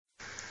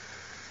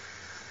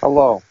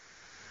Hello,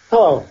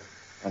 Hello.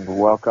 and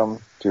welcome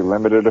to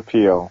Limited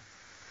Appeal,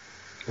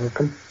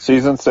 Welcome.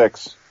 Season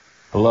 6.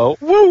 Hello.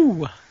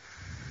 Woo!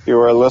 You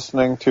are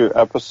listening to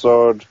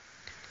episode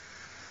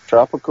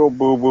Tropical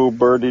Boo Boo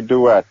Birdie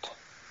Duet.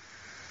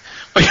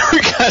 We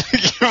got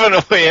giving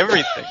away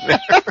everything there.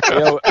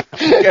 Yeah,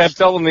 we can't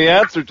tell them the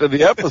answer to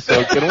the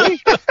episode, can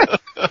we?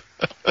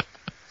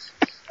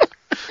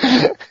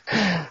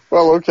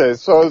 Well, okay,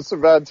 so it's a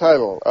bad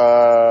title.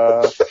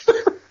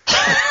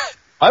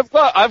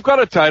 I've got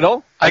a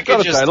title. I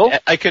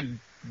could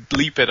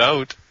bleep it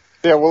out.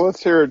 Yeah, well,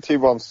 let's hear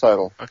T-Bone's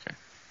title. Okay.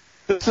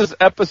 This is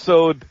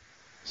episode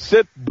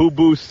Sit Boo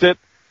Boo Sit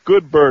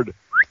Good Bird.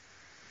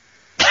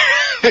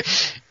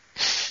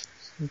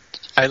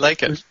 I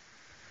like it.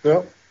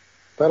 Well,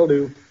 that'll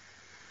do.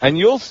 And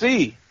you'll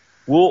see.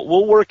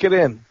 We'll work it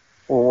in.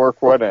 We'll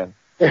work what in?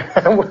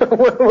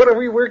 What are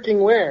we working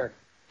where?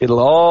 It'll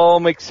all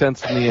make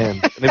sense in the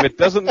end. And if it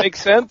doesn't make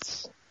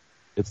sense,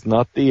 it's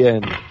not the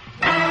end.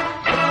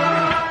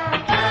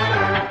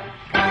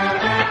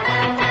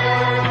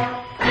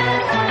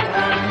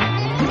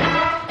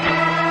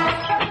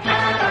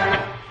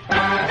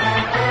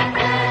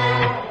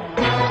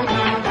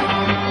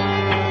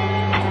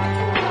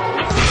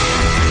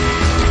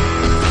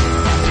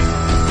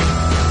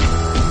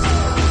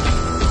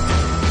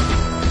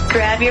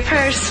 Grab your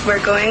purse,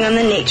 we're going on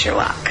the nature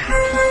walk.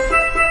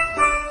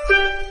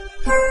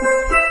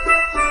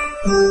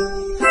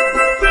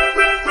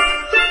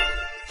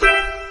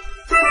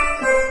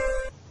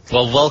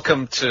 Well,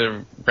 welcome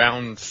to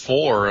round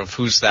 4 of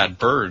Who's That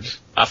Bird?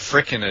 A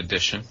frickin'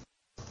 edition.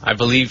 I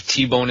believe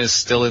T-Bone is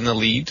still in the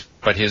lead,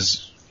 but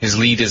his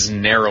lead is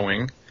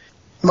narrowing.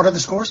 What are the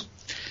scores?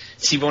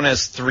 T-Bone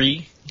has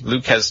 3,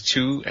 Luke has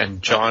 2,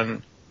 and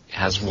John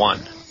has 1.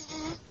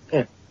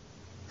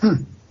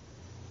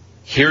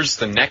 Here's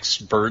the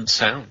next bird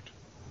sound.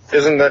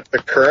 Isn't that the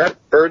current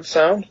bird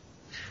sound?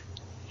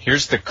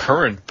 Here's the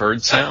current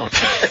bird sound.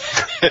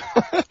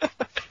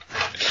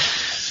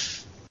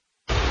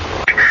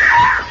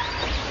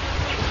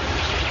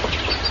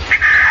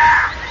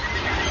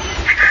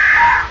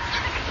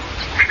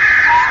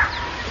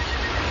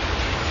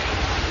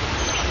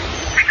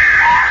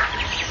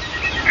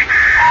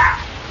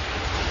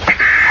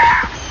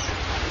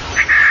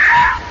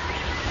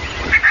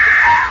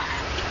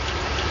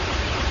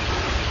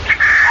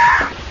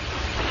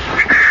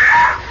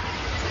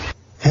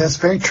 Yeah, it's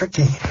very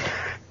tricky.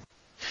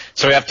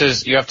 So you have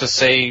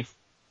to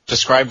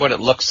describe what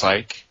it looks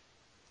like,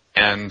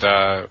 and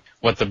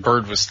what the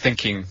bird was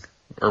thinking,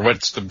 or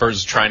what the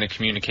bird's trying to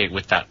communicate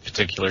with that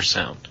particular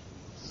sound.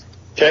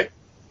 Okay.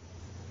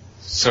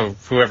 So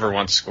whoever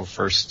wants to go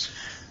first.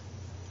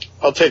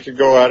 I'll take a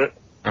go at it.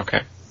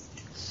 Okay.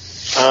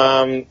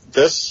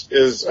 This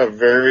is a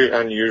very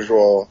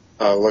unusual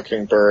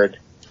looking bird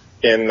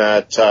in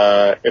that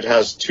it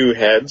has 2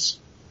 heads.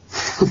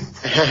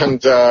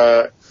 And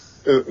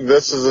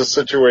this is a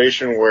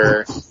situation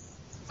where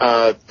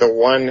the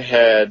one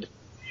head,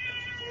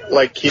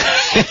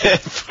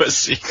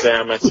 Pussy.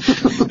 Damn it.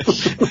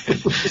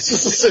 This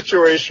is a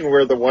situation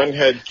where the one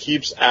head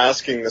keeps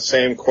asking the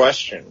same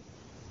question,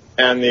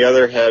 and the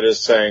other head is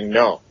saying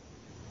no.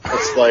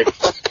 It's like,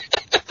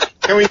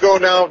 can we go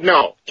now?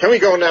 No. Can we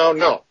go now?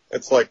 No.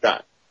 It's like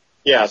that.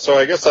 Yeah, so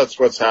I guess that's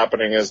what's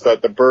happening, is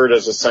that the bird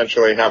is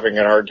essentially having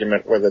an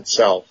argument with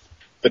itself.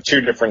 The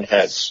 2 different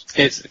heads.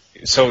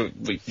 So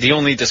the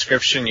only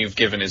description you've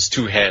given is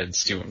 2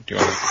 heads. Do you want to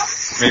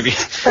maybe?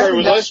 Sorry,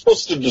 was I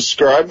supposed to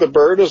describe the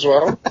bird as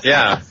well?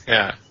 Yeah.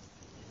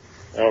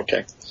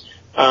 Okay.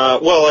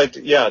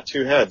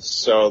 2 heads.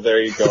 So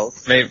there you go.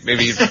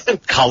 Maybe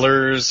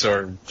colors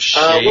or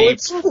shape. Well,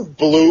 it's sort of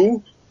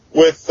blue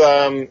with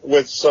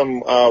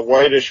some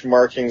whitish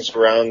markings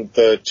around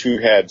the 2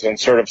 heads and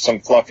sort of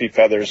some fluffy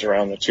feathers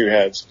around the 2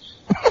 heads,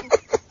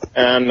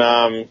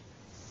 and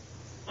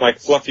like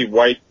fluffy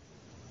white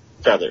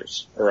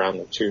feathers around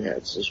the 2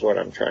 heads is what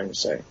I'm trying to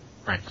say.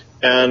 Right.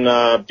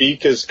 And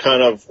beak is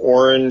kind of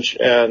orange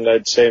and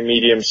I'd say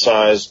medium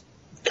sized,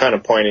 kind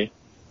of pointy.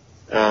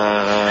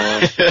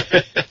 As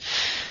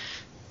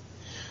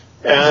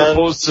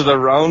opposed to the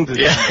rounded.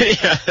 Yeah.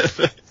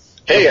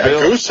 Hey, a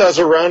goose has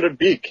a rounded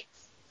beak.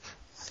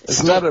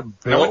 Isn't that a bill?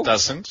 No, it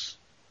doesn't.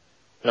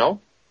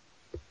 No?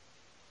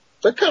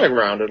 They're kind of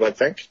rounded, I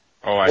think.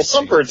 Oh, I see.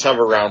 Some birds have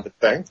a rounded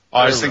thing. Oh,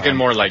 I was thinking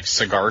more like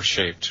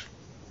cigar-shaped.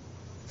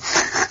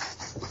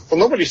 Well,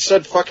 nobody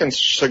said fucking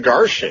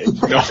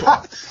cigar-shaped. No.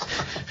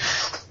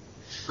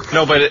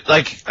 No, but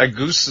like a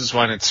goose's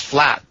one, it's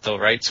flat though,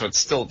 right? So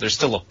there's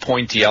still a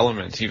pointy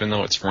element, even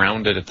though it's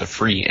rounded at the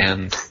free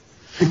end.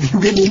 Have you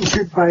been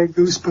injured by a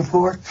goose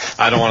before?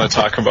 I don't want to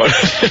talk about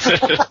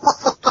it.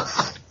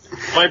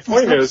 My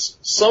point is,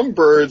 some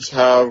birds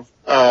have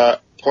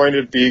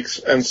pointed beaks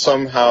and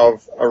some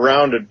have a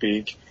rounded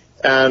beak,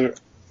 and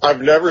I've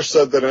never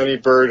said that any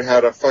bird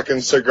had a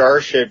fucking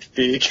cigar-shaped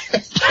beak.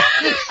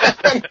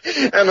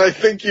 and I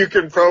think you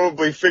can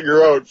probably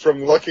figure out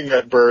from looking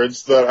at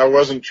birds that I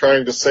wasn't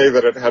trying to say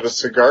that it had a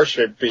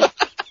cigar-shaped beak.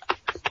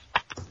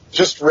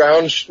 Just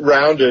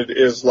rounded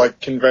is like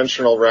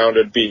conventional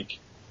rounded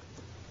beak.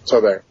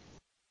 So there.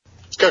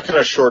 It's got kind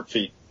of short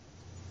feet.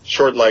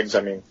 Short legs,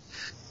 I mean.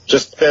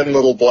 Just thin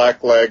little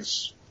black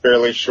legs,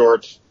 fairly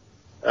short,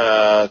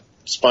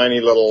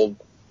 spiny little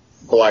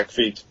black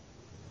feet.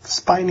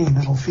 Spiny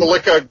little feet.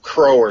 Like a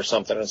crow or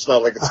something. It's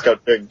not like it's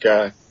got big,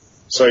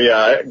 so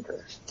yeah,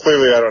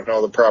 clearly I don't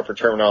know the proper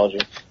terminology.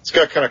 It's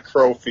got kind of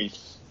crow feet.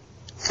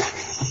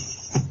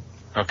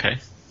 Okay.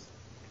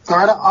 All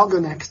right, I'll go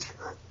next.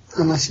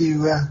 Unless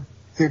you're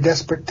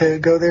desperate to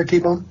go there,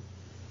 T-Bone.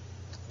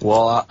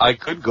 Well, I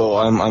could go.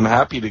 I'm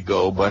happy to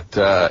go, but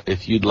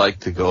if you'd like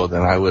to go,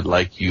 then I would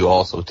like you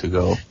also to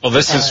go. Well,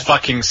 this is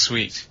fucking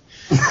sweet.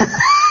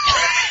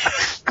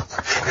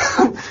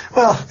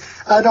 Well,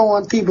 I don't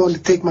want T-Bone to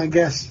take my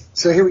guess,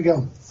 so here we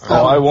go.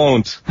 Oh, I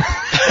won't.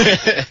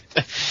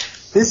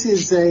 This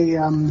is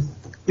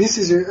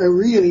a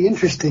really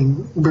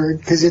interesting bird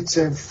because it's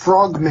a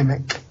frog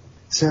mimic.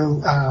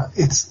 So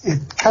it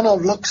kind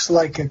of looks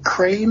like a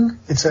crane.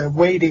 It's a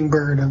wading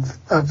bird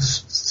of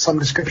some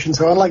description.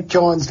 So unlike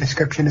John's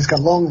description, it's got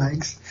long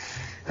legs,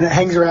 and it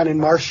hangs around in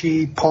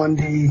marshy,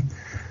 pondy,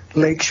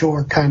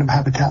 lakeshore kind of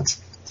habitats.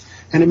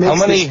 And it makes How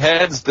many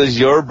heads does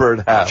your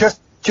bird have?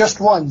 Just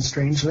one,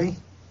 strangely.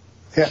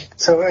 Yeah.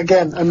 So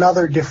again,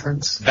 another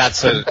difference.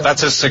 That's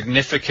a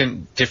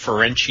significant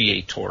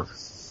differentiator.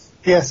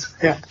 Yes.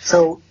 Yeah.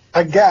 So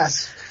I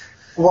guess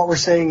what we're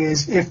saying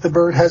is if the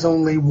bird has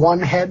only one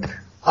head,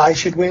 I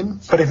should win.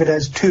 But if it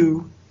has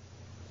two,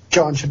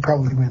 John should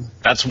probably win.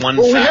 That's one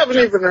Well, factor. we haven't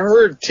even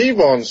heard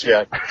T-Bones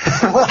yet. By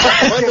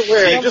the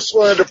way, I just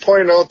wanted to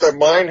point out that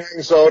mine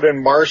hangs out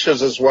in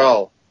marshes as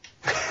well.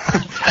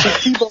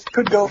 T-Bone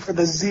could go for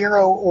the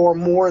 0 or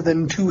more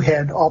than 2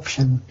 head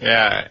option.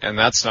 Yeah, and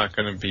that's not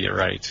going to be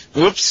right.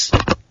 Whoops.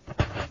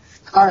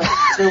 All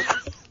right.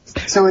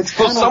 So it's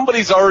Well, kind of,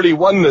 somebody's already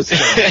won this game.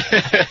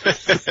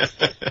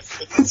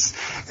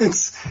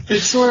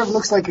 it sort of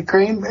looks like a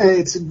crane.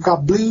 It's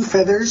got blue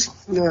feathers,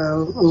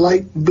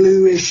 light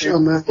bluish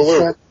on the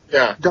front,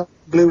 Yeah. dark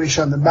bluish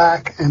on the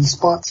back, and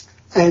spots.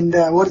 And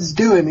what it's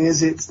doing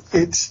is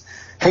it's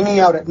hanging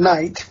out at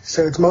night,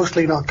 so it's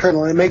mostly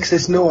nocturnal. It makes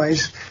this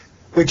noise,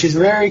 which is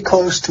very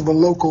close to a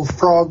local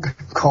frog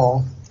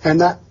call,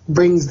 and that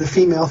brings the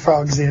female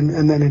frogs in,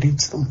 and then it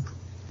eats them.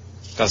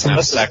 Doesn't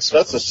have sex.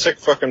 That's a sick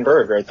fucking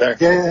bird right there.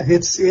 Yeah,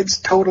 it's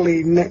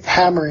totally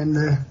hammering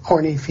the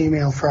horny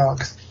female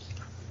frogs.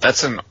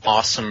 That's an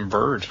awesome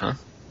bird, huh?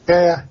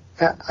 Yeah,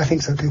 I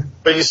think so too.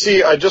 But you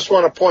see, I just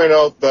want to point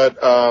out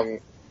that,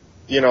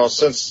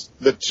 since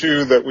the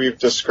two that we've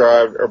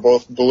described are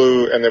both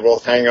blue and they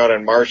both hang out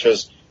in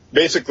marshes,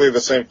 basically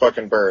the same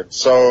fucking bird.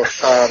 So,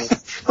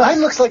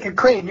 Mine looks like a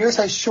crane. Yours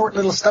has short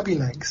little stubby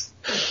legs.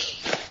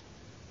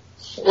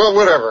 well,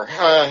 whatever.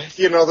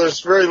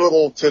 There's very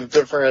little to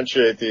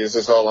differentiate these,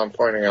 is all I'm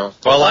pointing out.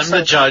 Well, I'm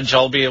the judge.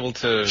 I'll be able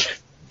to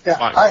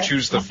Yeah,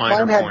 choose the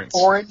finer mine had points.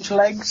 orange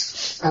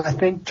legs, and I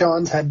think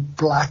John's had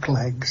black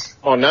legs.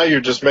 Oh, now you're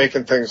just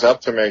making things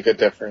up to make a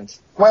difference.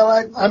 Well,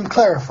 I'm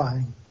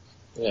clarifying.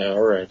 Yeah,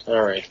 all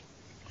right.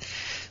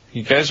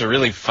 You guys are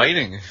really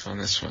fighting on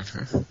this one,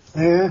 huh?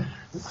 Yeah,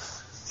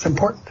 it's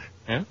important.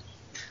 Yeah.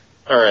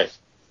 All right.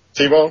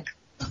 T-Bone?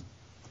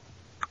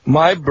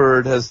 My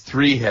bird has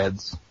 3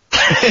 heads.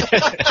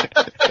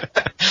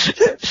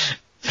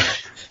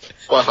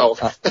 Wow.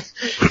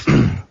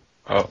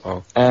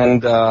 Uh-oh.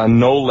 And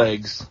no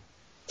legs.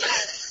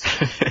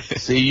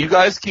 See, you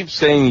guys keep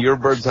saying your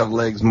birds have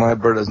legs. My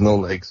bird has no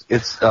legs.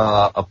 It's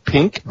a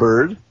pink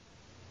bird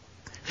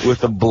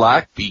with a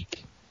black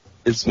beak.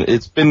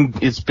 It's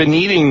been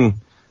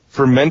eating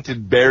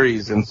fermented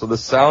berries, and so the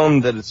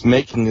sound that it's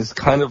making is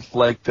kind of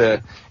like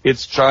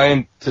it's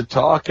trying to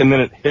talk and then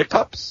it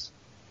hiccups,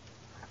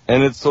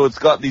 and it's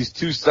got these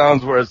two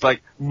sounds where it's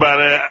like so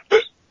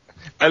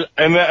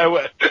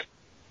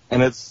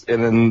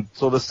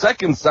the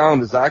second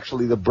sound is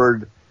actually the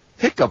bird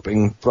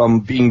hiccuping from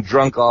being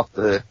drunk off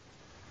the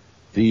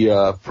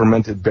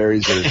fermented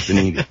berries that it's been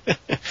eating.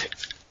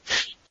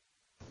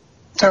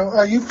 So,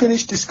 are you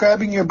finished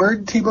describing your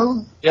bird,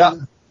 T-Bone? Yeah.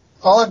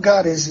 All I've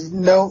got is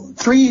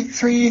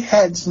three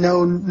heads,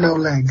 no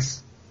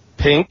legs.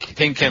 Pink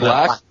and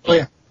black, Oh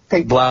yeah,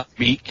 pink. black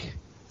beak,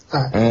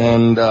 All right.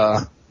 and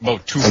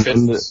about 2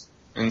 fists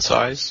in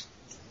size.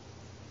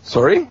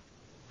 Sorry?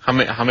 How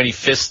many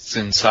fists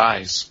in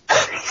size?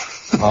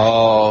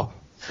 Oh,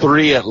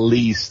 3 at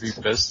least. 3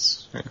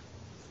 fists. Yeah.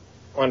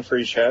 One for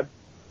each head.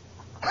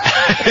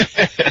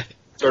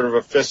 Sort of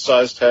a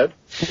fist-sized head.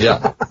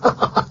 Yeah.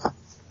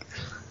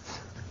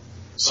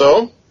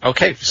 So?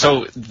 Okay,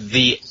 so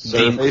Survey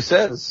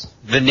says.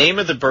 the name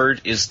of the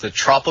bird is the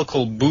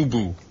tropical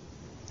boo-boo,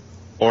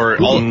 or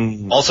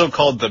also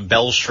called the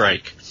bell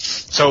shrike.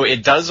 So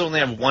it does only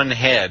have 1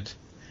 head,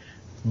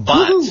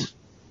 but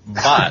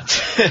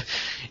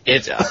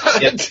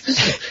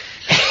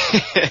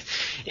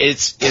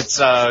it's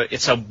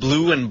a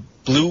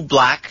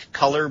blue-black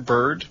color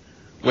bird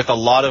with a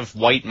lot of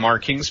white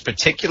markings,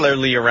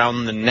 particularly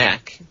around the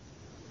neck.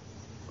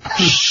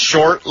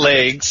 Short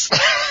legs.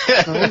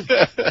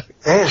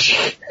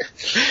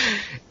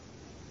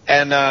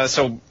 And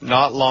so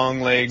not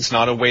long legs,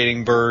 not a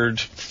wading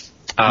bird.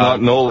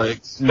 Not no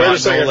legs. Wait a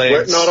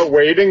second. Not a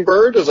wading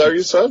bird? Is that what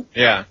you said?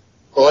 Yeah.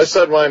 Well, I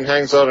said mine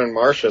hangs out in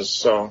marshes,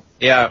 so.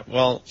 Yeah,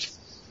 well,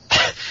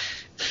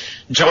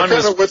 John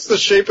what's the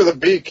shape of the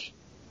beak?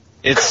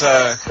 It's,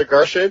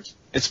 cigar shaped?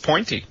 It's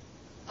pointy.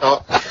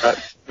 Oh,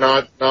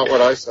 not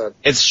what I said.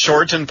 It's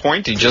short and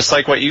pointy, just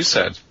like what you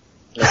said.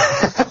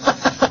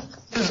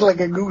 Just like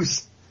a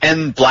goose.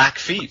 And black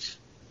feet.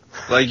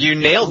 Like, you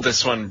nailed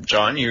this one,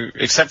 John.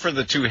 Except for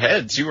the two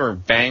heads, you were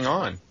bang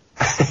on.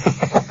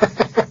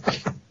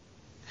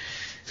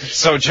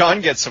 So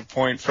John gets a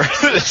point for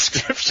the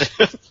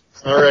description.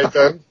 All right,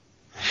 then.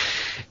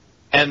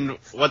 And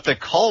what the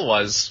call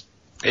was,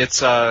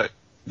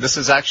 this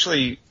is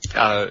actually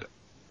a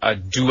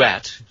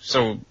duet.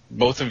 So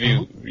both of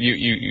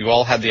you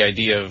all had the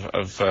idea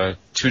of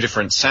two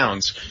different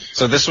sounds.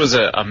 So this was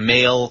a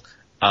male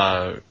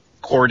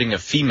courting a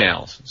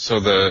female.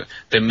 So the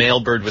male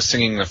bird was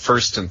singing the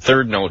first and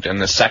third note,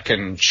 and the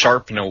second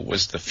sharp note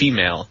was the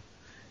female.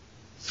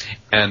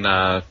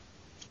 And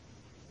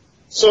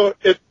so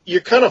you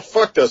kind of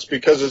fucked us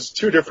because it's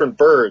two different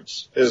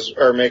birds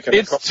are making.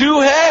 It's two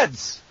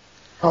heads.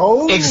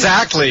 Oh,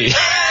 exactly.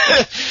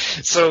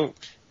 So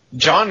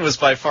John was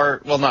by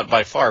far, well, not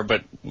by far,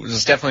 but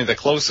was definitely the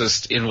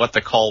closest in what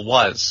the call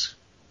was,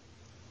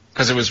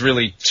 because it was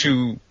really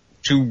two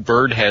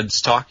bird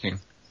heads talking.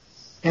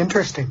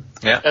 Interesting.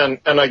 Yeah.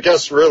 And I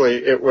guess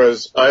really it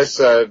was, I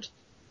said,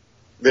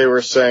 they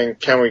were saying,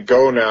 can we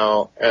go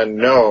now? And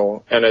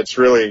no. And it's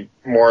really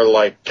more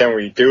like, can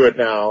we do it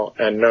now?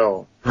 And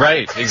no.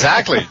 Right,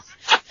 exactly.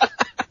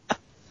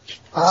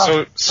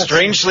 So,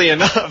 strangely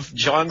enough,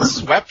 John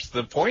swept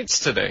the points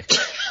today.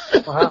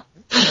 Wow.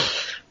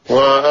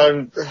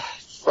 Well,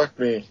 fuck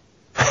me.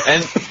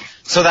 And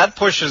so that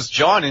pushes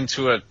John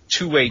into a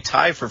two-way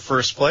tie for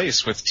first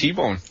place with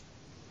T-Bone.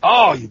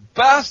 Oh, you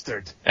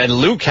bastard. And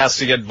Luke has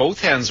to get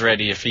both hands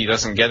ready if he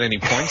doesn't get any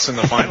points in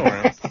the final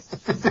round.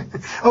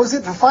 Oh, is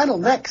it the final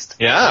next?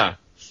 Yeah.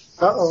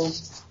 Uh-oh.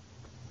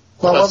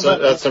 Well,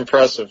 that's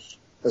impressive,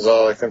 is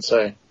all I can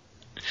say.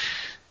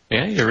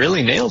 Yeah, you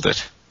really nailed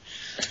it.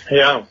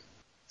 Yeah.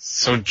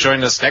 So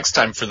join us next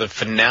time for the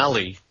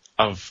finale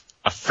of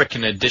a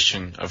frickin'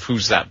 edition of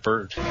Who's That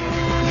Bird?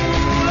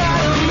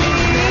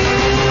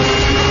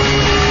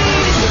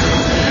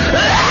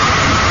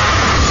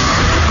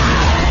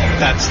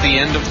 That's the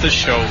end of the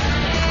show.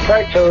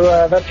 Right,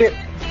 so that's it.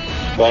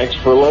 Thanks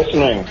for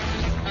listening.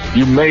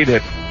 You made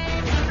it.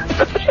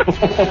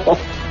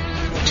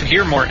 To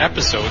hear more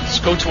episodes,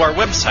 go to our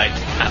website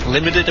at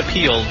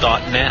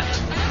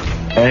limitedappeal.net.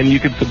 And you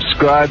can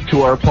subscribe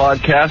to our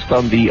podcast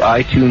on the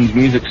iTunes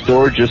Music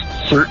Store. Just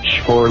search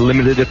for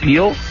Limited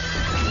Appeal.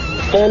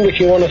 And if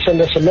you want to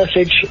send us a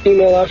message,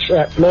 email us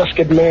at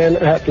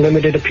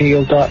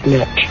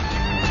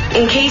maskedman@limitedappeal.net.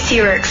 In case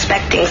you were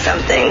expecting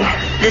something,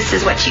 this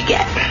is what you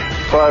get.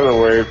 By the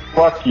way,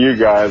 fuck you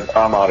guys.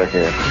 I'm out of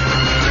here.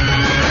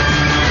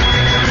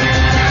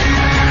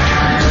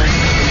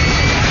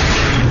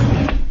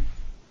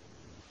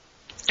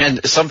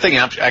 And something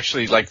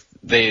actually, like,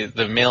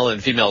 the male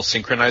and female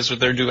synchronize with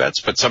their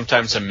duets, but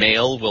sometimes a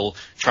male will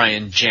try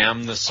and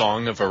jam the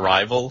song of a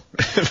rival.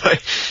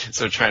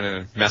 So trying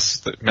to mess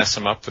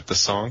them up with the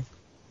song.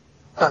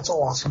 That's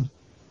awesome.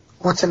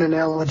 What's an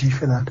analogy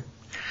for that?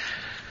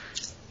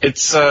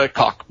 It's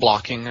cock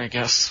blocking, I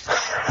guess.